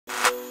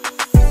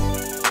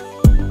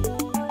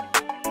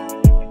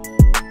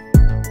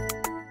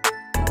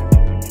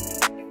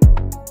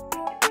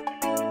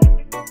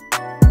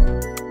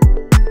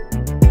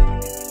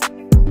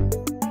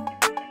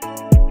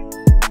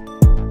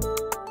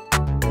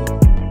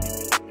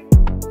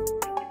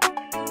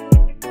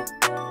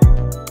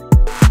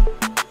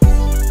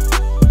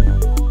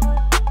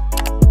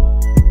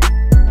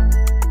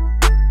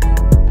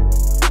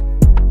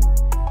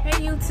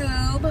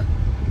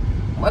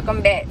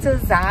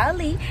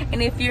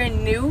And if you're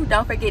new,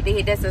 don't forget to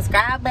hit that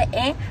subscribe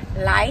button,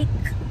 like,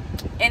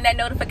 and that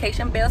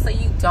notification bell so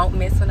you don't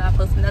miss when I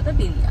post another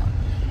video.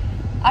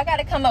 I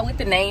gotta come up with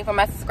the name for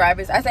my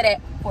subscribers. I say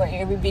that for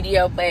every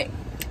video, but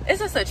it's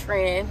just a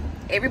trend.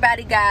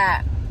 Everybody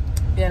got,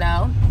 you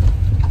know,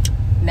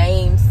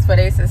 names for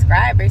their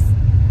subscribers,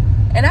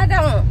 and I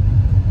don't.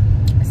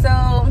 So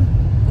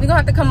we're gonna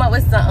have to come up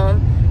with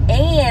something.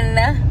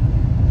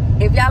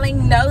 And if y'all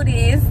ain't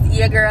noticed,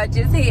 your girl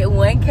just hit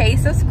 1K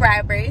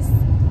subscribers.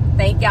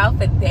 Thank y'all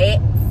for that,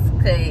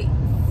 cause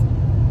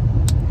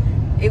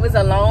it was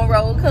a long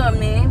road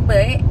coming,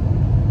 but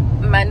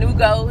my new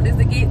goal is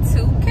to get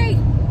 2K,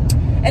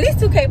 at least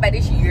 2K by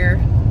this year,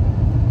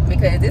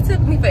 because it took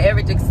me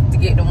forever just to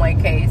get to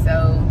 1K.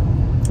 So,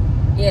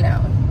 you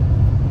know.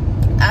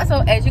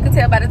 Also, as you can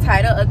tell by the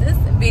title of this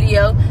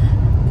video,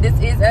 this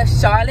is a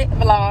Charlotte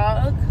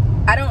vlog.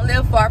 I don't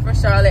live far from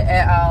Charlotte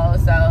at all,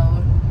 so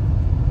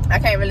I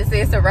can't really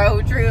say it's a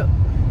road trip.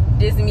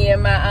 Just me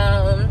and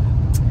my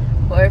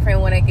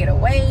boyfriend want to get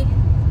away.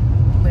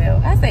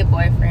 Well, I say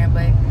boyfriend,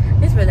 but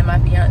it's really my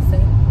fiance.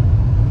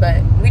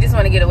 But we just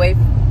want to get away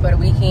for the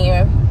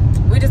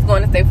weekend. We're just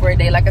going to stay for a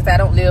day. Like I said, I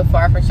don't live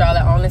far from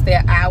Charlotte. I only stay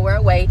an hour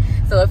away.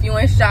 So if you're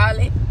in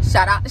Charlotte,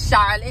 shout out to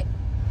Charlotte.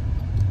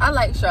 I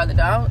like Charlotte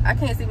though. I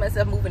can't see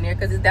myself moving there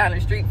because it's down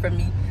the street from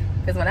me.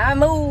 Because when I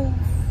move,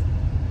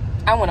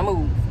 I want to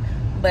move.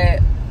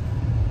 But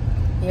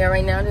yeah,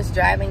 right now I'm just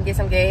driving, get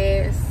some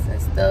gas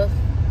and stuff.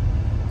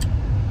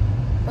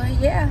 But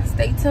yeah,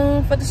 stay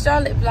tuned for the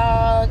Charlotte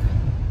vlog.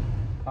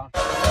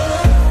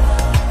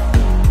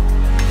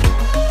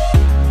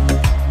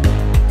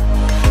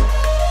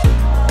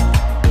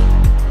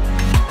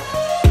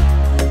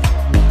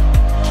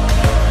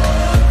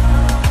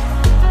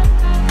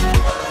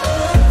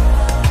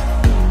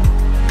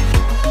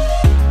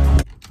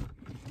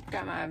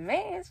 Got my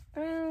mask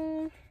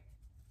on.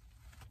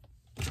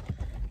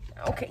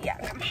 Okay, yeah,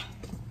 come on.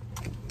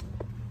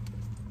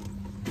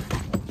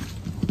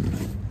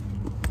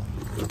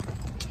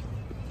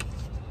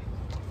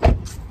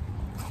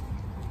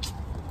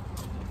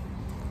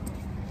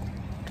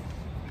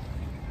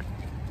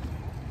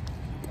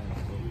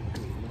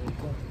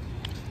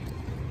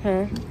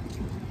 Huh?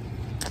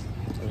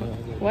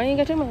 Why you ain't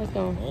got your mask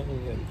on?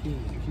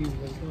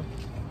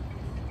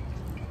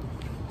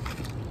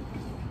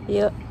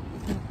 Yep.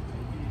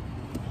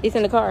 It's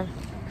in the car.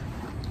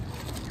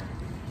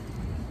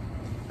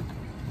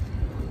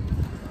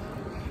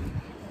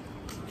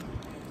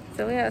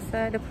 So we're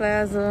outside the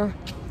plaza.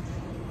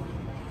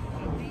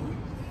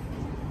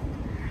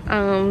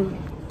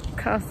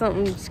 Called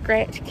something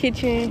Scratch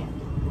Kitchen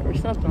or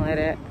something like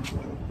that.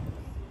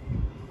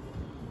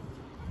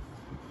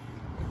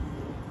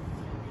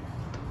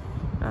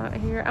 Out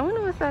here. I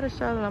wonder what side of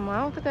Charlotte I'm on.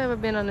 I don't think I've ever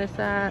been on this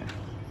side.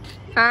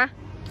 Huh?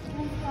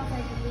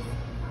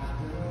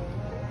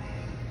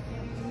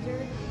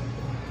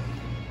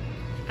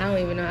 I don't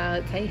even know how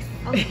it tastes.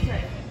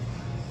 Okay.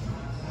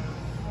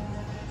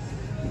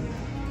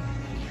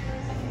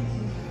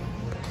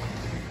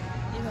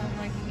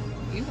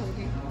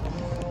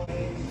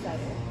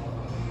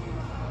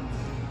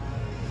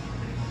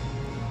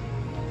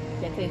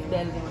 That tastes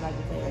better than what I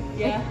just had.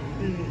 Yeah.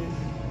 Mm-hmm.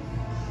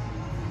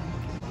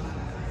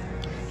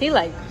 He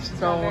likes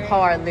strong,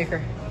 hard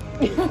liquor.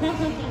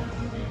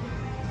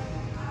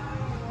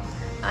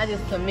 I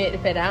just commit the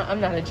fact that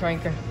I'm not a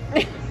drinker.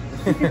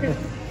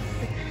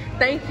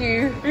 Thank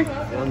you. I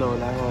don't know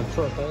what I'm on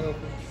truck.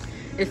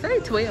 It's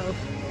like 12.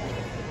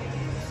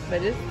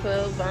 But it's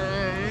 12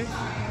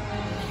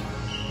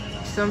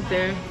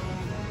 something.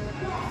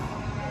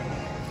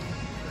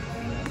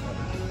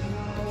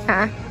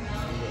 Huh?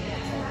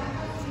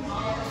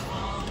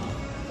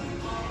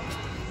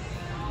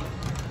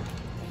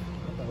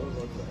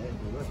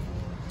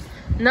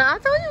 No, I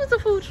told you it was a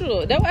food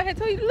truck. That's why I had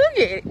told you to look at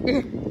it.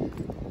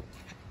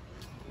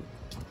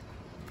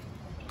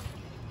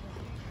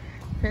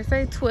 They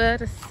say 12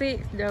 to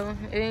 6 though.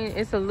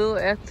 It's a little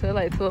after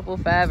like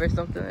 12:05 or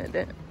something like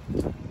that.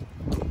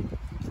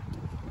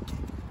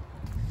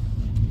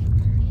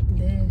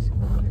 That's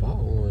good. I bought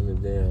one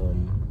of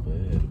them, but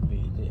it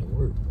didn't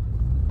work.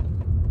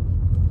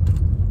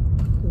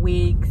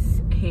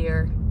 Wigs,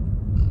 hair,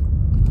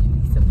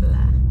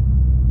 supply.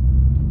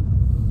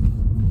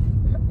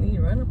 I need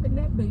to run up in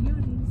that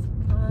beauty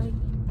supply.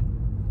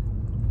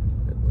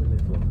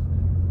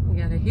 You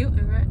got a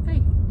Hilton right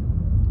there.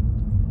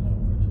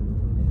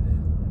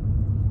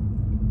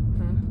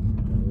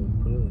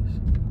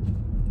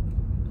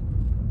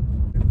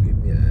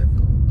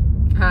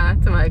 Huh?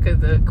 Somebody, because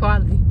the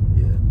quality.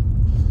 Yeah.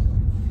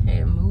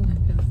 Hand moving,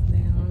 because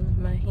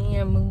my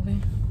hand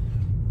moving.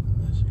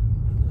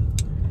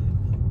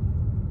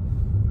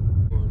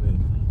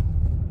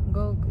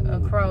 Go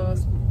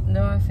across.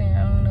 Know what I'm saying?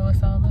 I don't know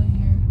what's all over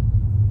here.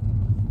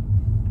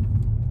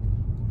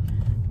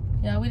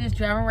 Yeah, we just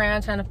driving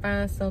around trying to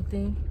find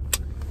something.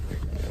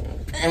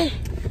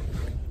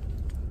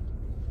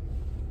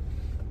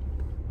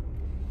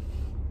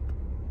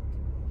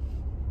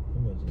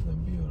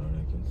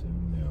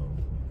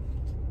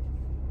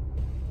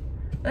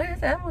 Like I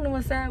said, I wonder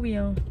what side we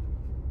on.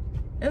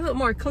 It look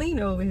more clean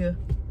over here.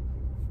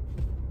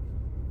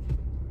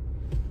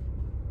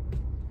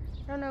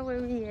 I don't know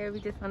where we at. We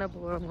just on a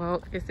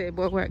boardwalk. It said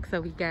boardwalk, so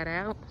we got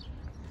out.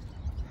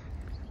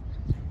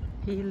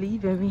 He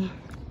leaving me.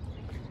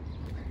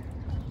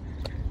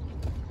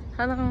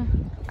 Hold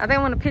on. I think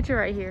I want a picture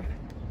right here.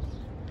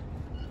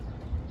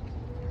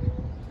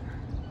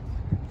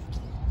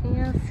 Can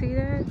y'all see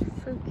that?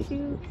 It's so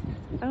cute.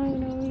 I don't even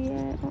know where we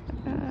at. Oh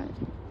my god.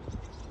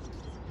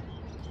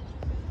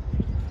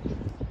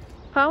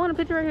 Oh, I want a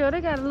picture right here. They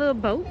got a little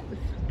boat.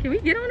 Can we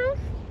get on those?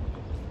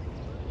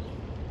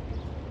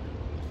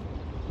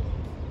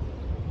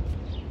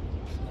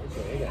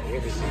 They got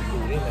every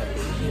seafood in that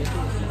bitch.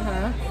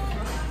 Uh-huh.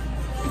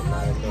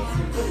 Not enough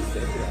seafood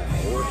except like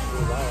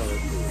oysters, all that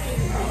shit.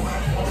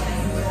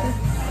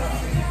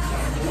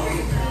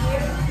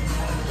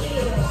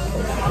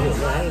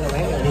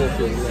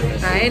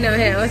 I ain't never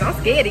had oysters. I'm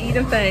scared to eat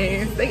them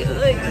things. They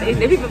ugly.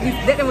 They people be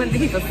that one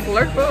people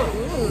slurp up.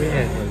 We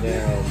had some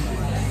down.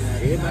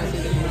 Everybody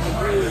said they was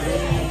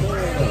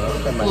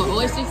good. What,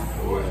 oysters?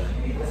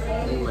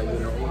 Yeah. They might get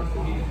no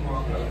oysters.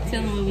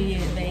 Tell them where we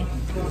at, babe.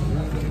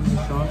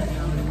 I'm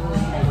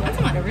talking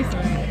about the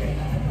restaurant.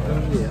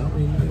 Yeah, I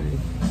mean,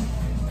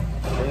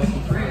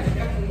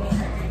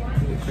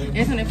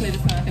 That's when they play the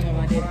song I think about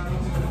my dad.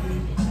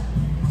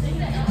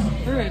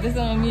 For real, this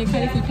song me and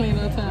Casey playing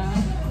all the time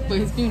for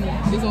his funeral.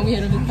 This one we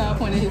had on his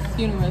PowerPoint at his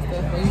funeral and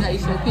stuff. And now you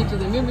show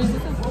pictures and memories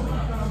and stuff.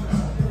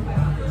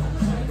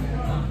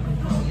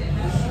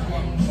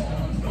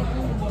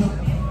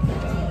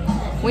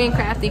 We in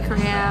Crafty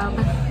Crab.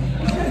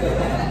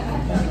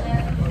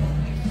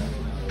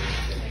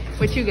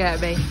 What you got,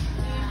 babe? I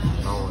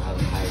don't have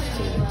an iced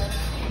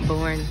tea.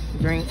 Boring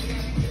drink.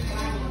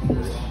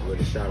 With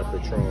a shot of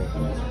Patron.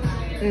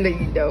 No,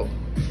 you don't.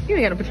 You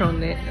ain't got a Patron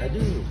in that. I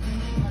do.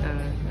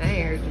 I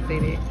ain't heard you say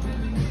that.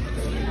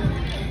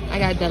 I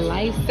got the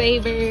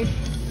Lifesaver.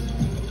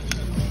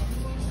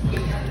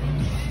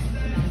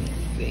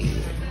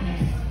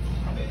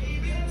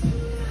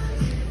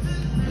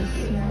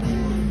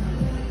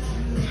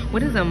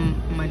 What is a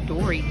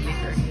Midori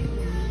liquor?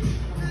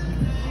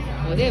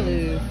 Whatever it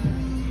is.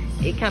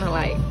 It kind of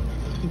like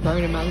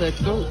burning my little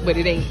throat, but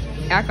it ain't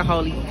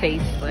alcoholic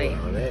taste. Like,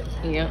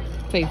 yeah,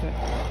 taste it.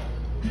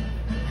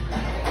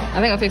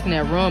 I think I'm tasting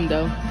that rum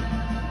though.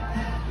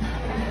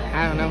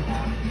 I don't know.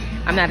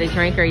 I'm not a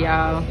drinker,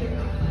 y'all.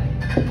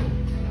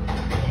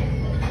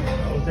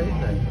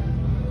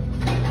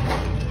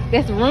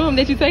 That's rum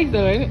that you taste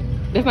though, ain't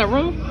it? That's not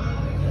rum?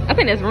 I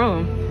think that's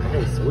rum. I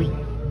think it's sweet.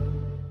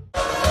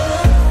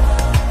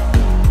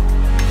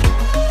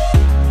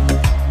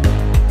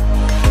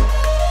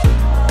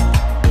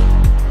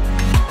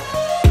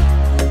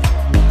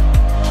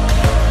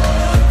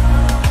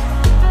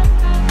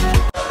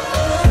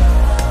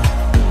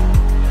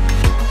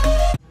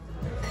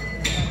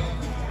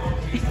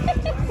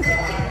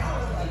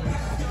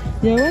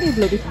 Yeah, why they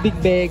blow this big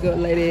bag up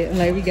like that?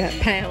 Like we got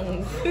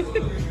pounds.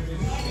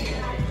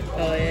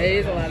 Oh yeah,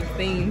 it's a lot of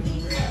things.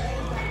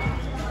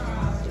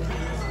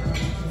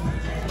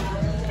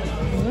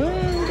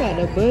 Oh, we got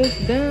the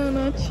bus down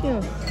on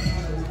chill.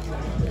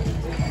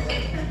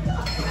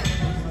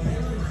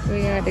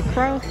 We got the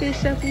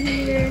crawfish up in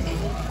here.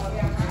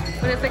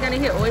 What else I got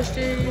in here?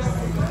 Oysters.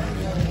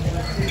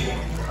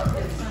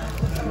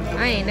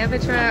 I ain't never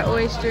tried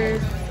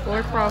oysters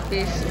or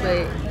crawfish,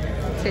 but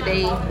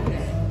today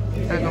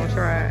I'm gonna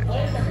try it.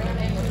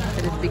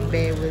 So this big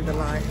bag was a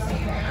lot.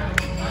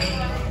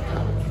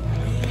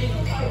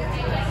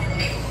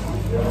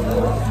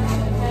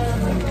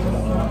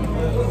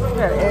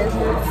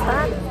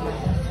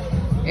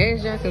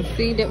 As y'all can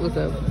see, that was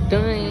a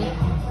done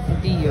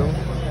deal.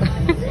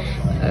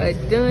 A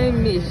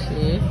done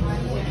mission.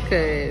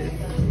 Cause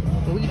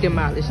we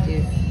demolished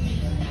this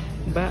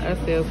by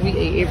ourselves. We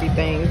ate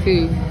everything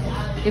too.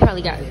 They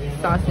probably got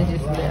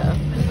sausages there.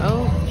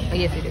 Oh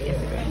yes it is,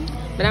 yes it is.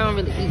 But I don't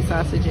really eat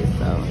sausages,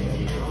 so.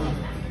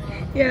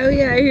 Yeah,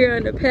 we out here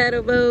on the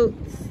paddle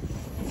boats.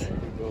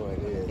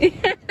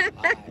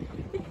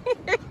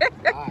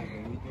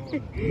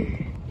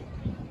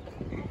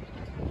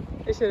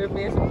 It should have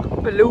been some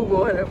blue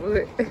water,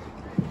 but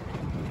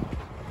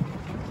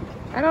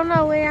I don't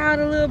know where all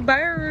the little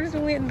birds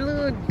went, the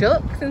little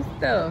ducks and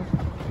stuff.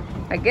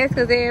 I guess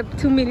because they have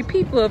too many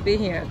people up in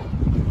here.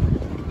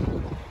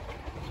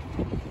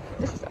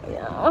 So,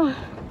 y'all,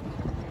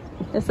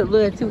 it's a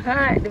little too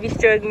hot to be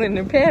struggling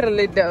to paddle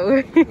it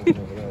though.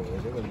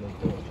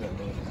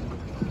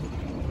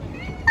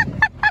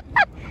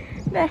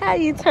 Now how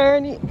you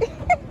turn it?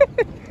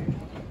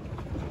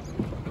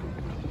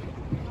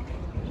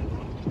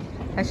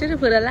 I should have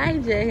put a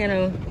life jacket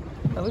on.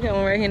 Oh, we got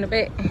one right here in the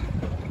back.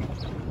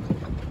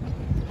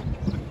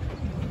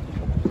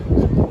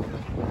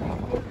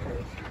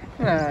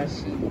 Oh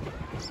shit.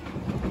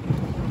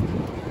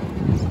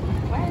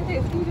 Why is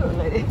that scoot up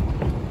like that?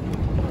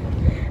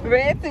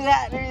 Red too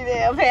hot to be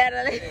there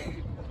paddling.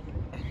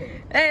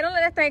 Hey, don't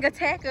let that thing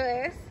attack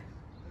us.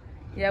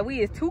 Yeah,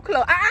 we is too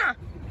close.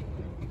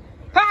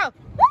 Paul!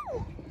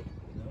 Woo!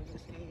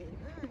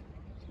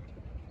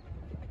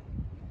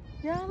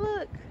 Y'all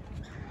look.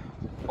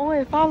 Oh,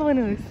 it's following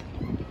us.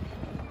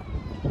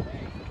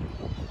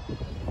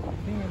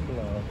 Hand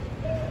blow.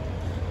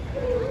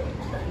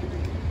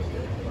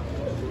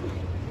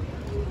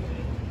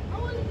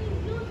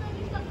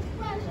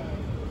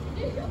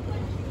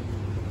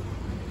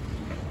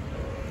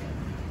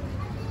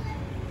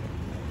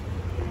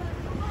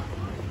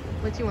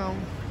 What you want?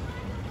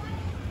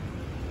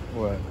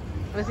 What?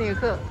 What's in your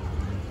cup?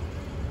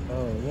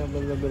 Oh, you have a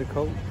little bit of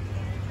Coke?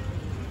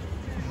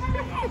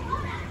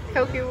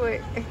 Coke and what?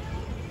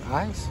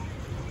 Ice?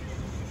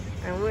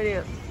 And what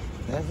else?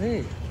 That's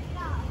it.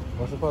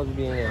 What's supposed to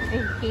be in here?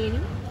 And Henny.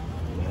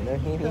 No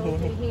Henny.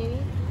 Coke and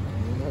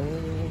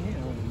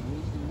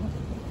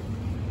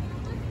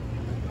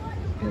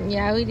Henny.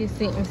 Yeah, we just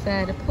sitting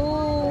inside the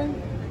pool.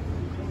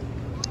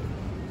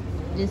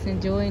 Just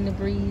enjoying the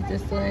breeze. The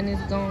sun is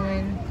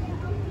going.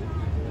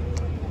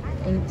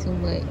 Ain't too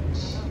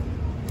much.